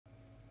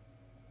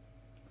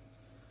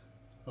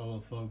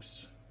Hello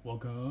folks,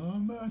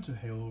 welcome to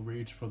Halo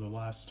Reach for the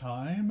last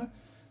time.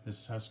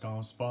 This has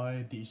gone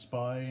by the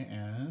spy,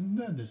 and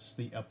this is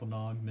the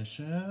epilogue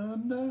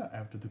mission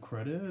after the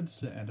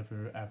credits and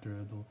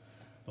after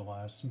the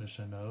last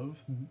mission of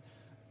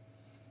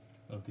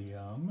the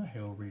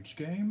Halo Reach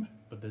game.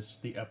 But this is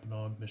the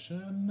epilogue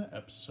mission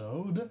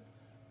episode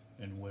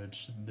in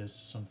which this is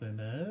something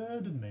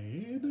that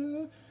made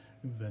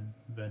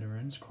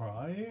veterans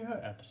cry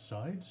at the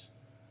sight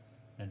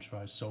and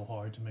try so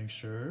hard to make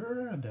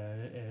sure that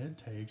it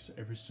takes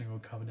every single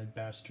Covenant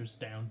bastards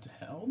down to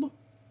hell.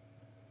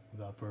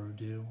 Without further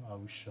ado, I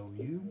will show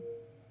you.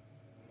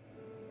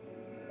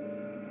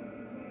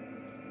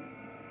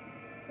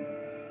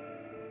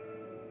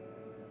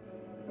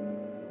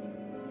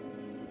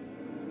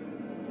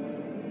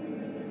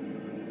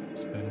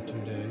 It's been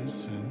 2 days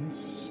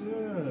since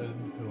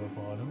Hill of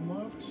Autumn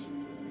left.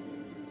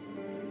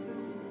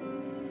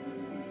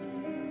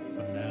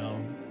 But now,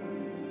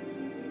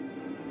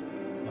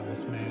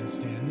 last man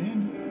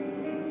standing.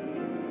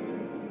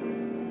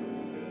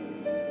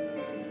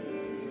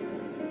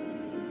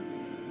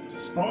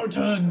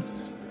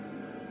 Spartans!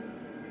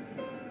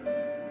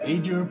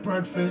 Eat your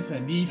breakfast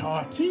and eat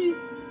hearty.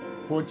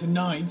 For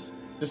tonight,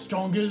 the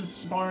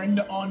strongest Spartan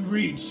on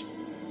Reach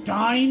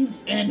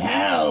dines in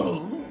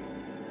hell!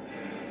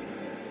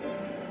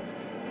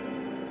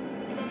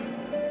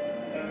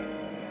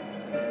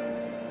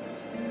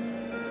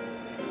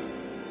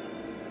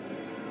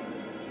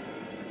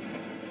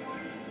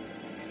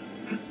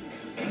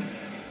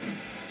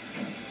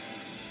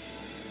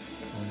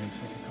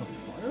 Take a cup of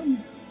fire.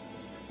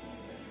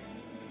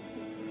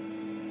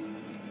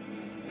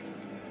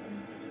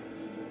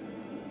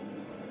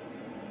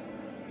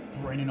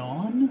 Bring it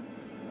on.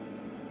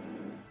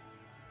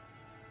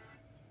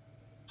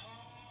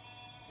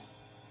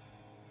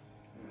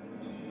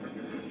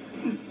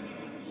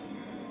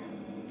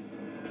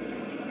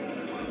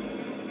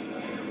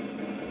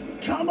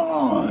 Come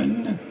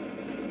on!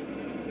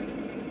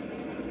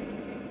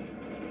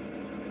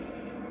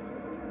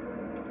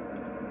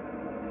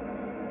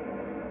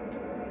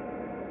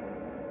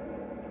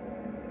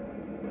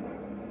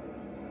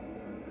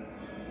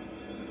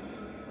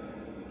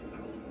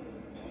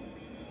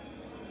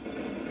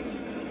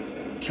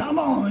 Come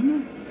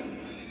on!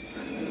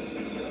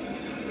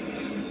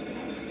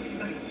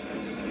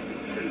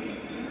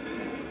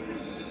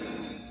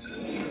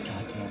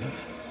 God damn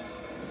it.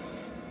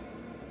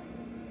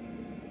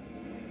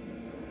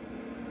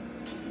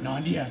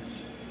 Not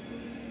yet.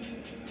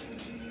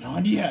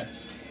 Not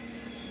yet.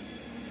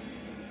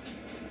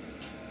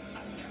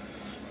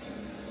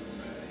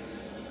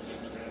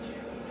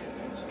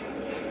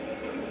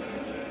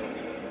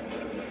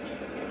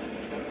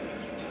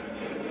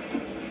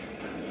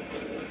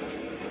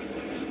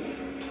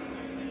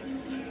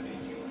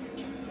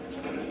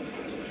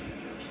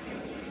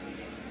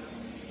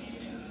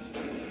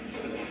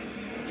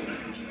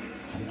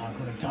 I'm not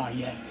gonna die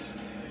yet.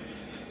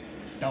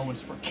 That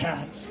one's for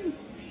cats.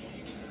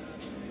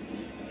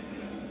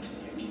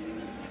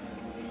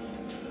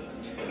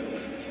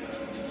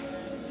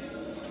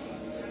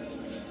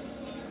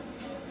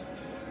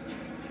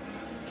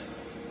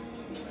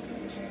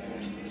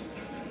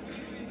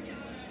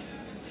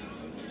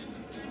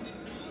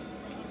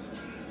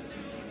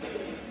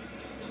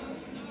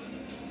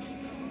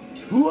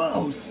 Who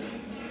else?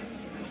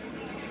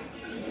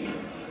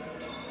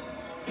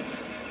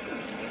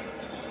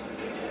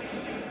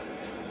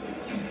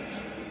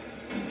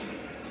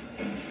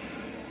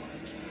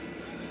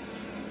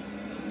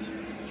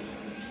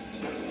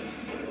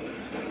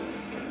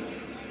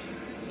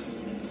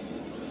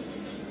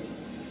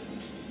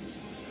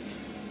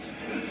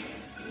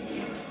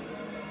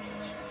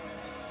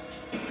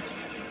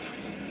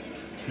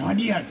 Not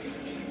yet.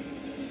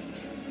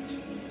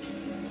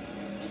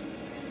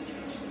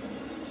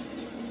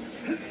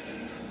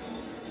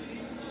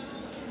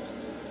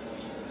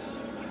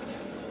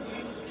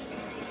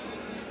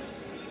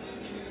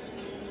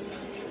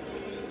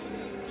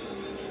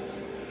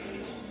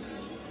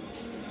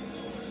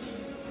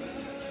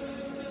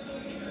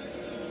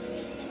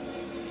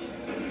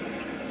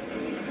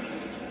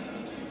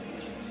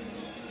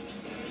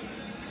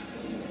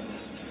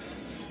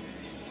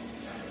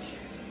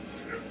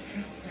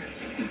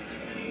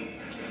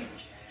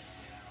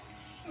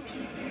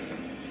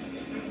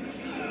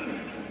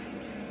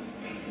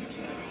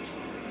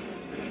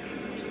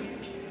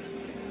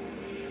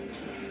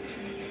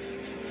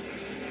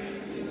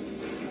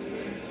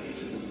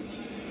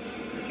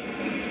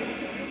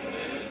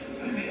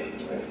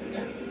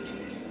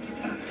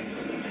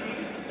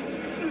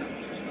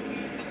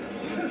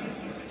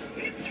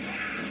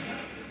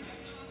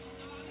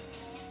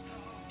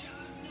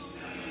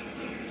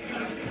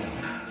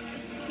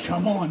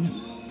 Come on.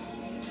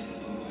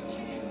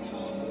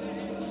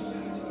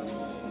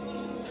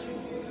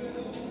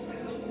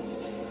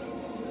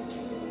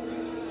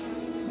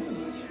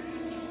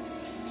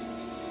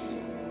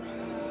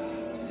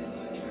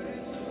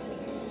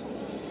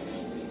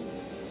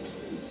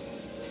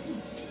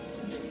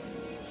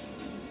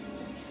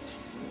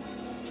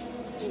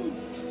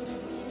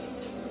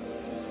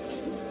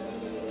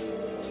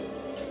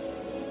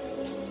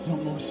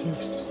 not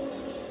 06.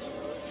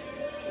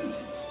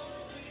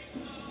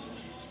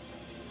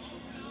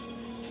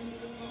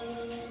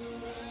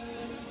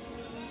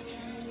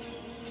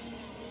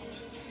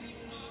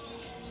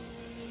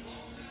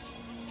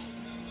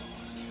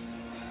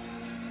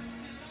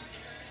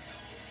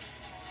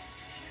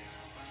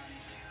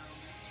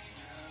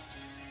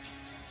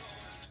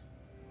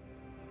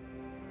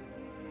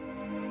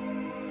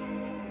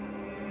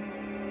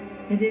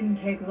 It didn't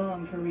take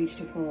long for Reach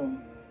to fall.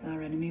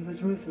 Our enemy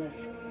was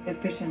ruthless,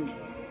 efficient,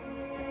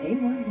 but they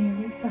weren't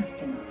nearly fast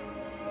enough.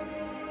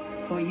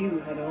 For you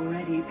had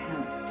already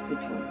passed the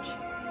torch,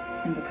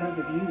 and because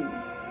of you,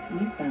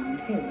 we found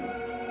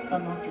Halo,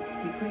 unlocked its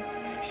secrets,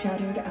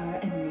 shattered our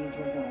enemy's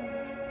resolve.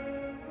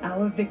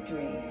 Our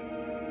victory,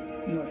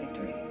 your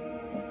victory,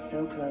 was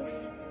so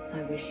close.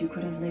 I wish you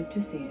could have lived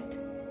to see it.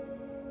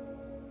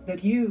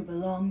 But you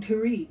belong to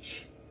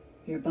Reach.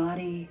 Your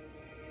body,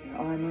 your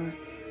armor,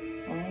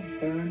 all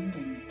burned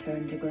and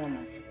turned to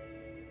glass.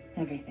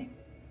 Everything.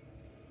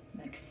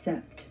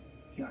 Except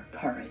your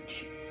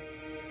courage.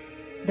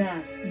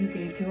 That you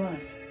gave to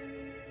us.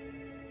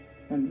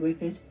 And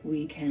with it,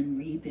 we can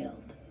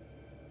rebuild.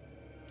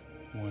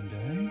 One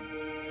day.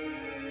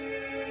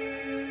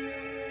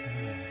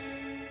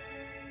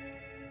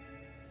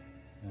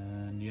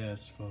 And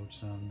yes,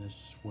 folks, this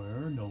is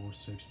where Noble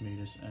 6 meet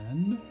its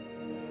end.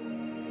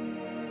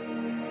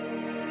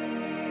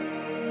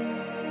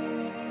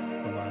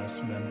 The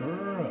last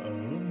member of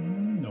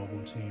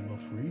Noble Team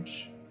of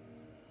Reach.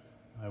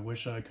 I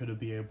wish I could have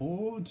been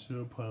able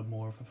to put up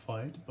more of a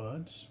fight,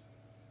 but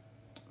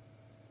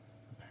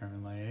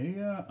apparently,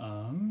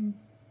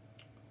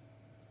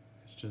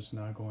 it's just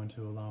not going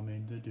to allow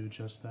me to do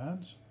just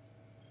that.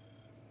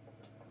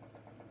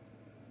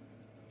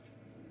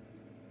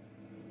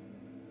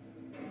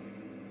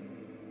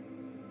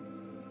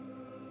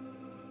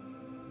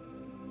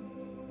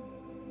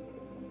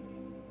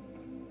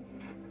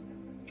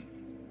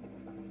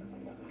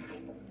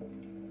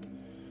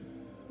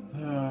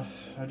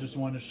 I just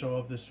wanted to show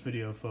off this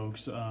video,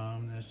 folks.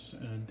 This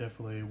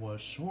definitely was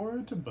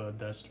short, but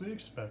that's to be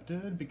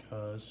expected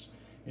because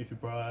if you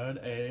brought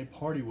a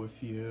party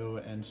with you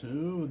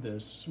into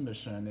this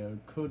mission, it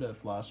could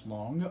have lasted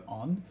long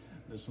on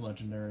this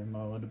legendary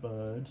mode,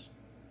 but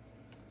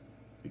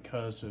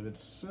because of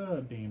its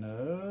being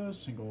a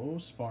single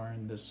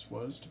Spartan, this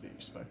was to be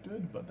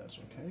expected, but that's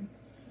okay.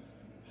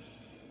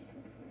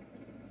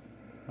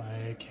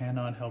 I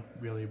cannot help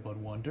really but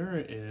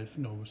wonder if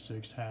Noble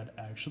 6 had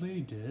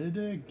actually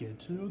did get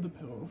to the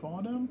Pillar of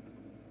Autumn,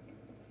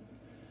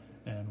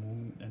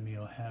 and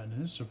Emil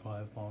hadn't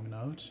survived long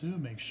enough to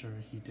make sure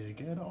he did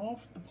get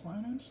off the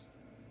planet.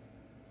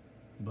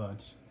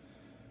 But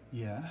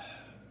yeah,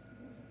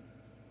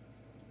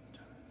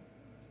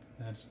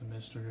 that's the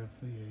mystery of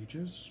the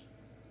ages.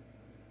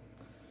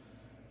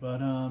 But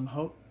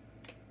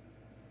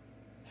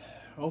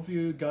hope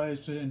you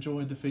guys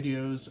enjoyed the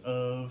videos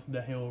of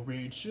the Halo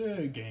Reach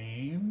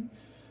game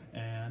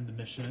and the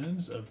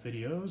missions of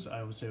videos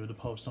I was able to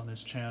post on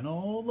this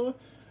channel.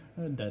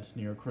 That's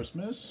near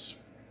Christmas.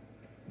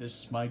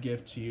 This is my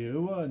gift to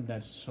you.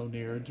 That's so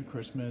near to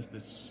Christmas.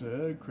 This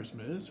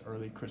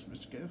early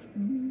Christmas gift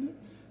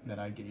that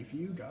I gave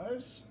you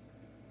guys.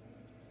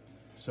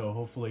 So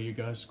hopefully you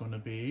guys are going to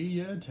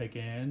be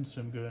taking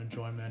some good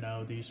enjoyment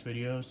out of these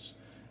videos.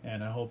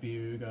 And I hope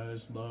you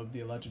guys love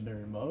the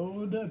legendary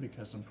mode,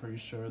 because I'm pretty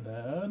sure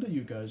that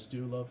you guys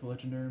do love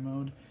legendary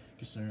mode,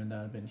 considering that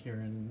I've been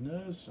hearing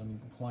some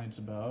complaints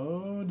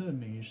about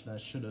me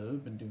that should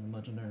have been doing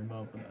legendary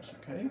mode, but that's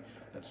okay.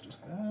 That's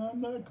just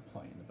them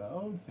complaining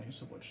about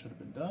things of what should have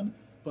been done.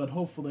 But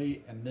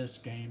hopefully in this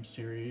game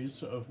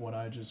series of what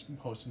I just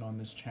posted on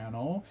this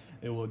channel,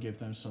 it will give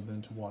them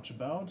something to watch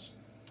about.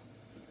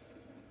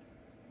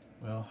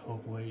 Well,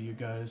 hopefully you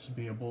guys will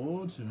be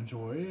able to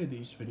enjoy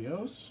these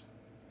videos.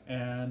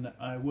 And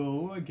I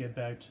will get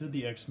back to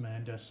the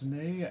X-Men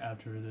Destiny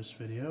after this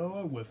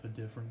video with a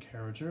different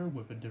character,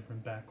 with a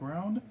different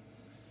background.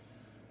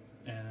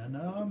 And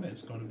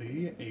it's going to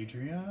be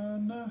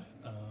Adrian,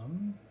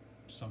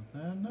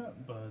 something,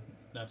 but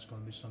that's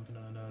going to be something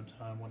another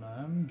time when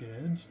I'm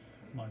get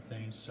my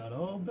things set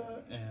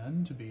up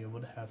and to be able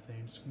to have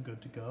things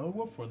good to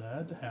go for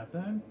that to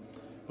happen.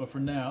 But for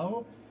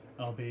now,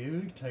 I'll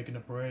be taking a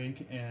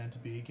break and to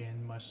be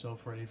getting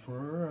myself ready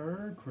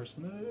for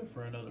Christmas,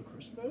 for another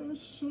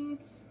Christmas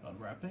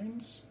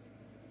unwrappings.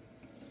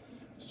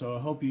 So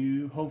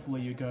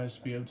hopefully you guys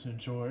be able to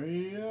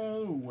enjoy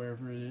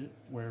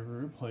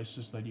wherever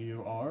places that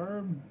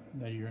you're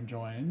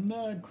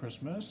enjoying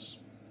Christmas.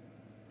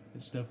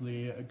 It's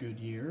definitely a good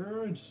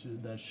year.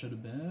 That should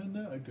have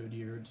been a good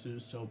year to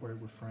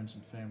celebrate with friends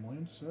and family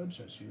and such,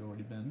 as you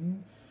already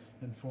been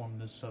informed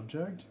this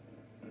subject.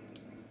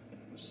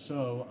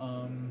 So,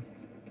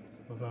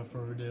 without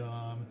further ado,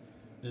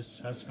 this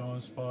has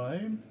gone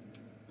Spy,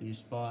 the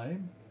Spy,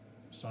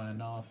 signing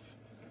off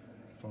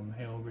from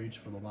Halo Reach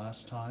for the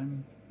last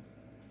time.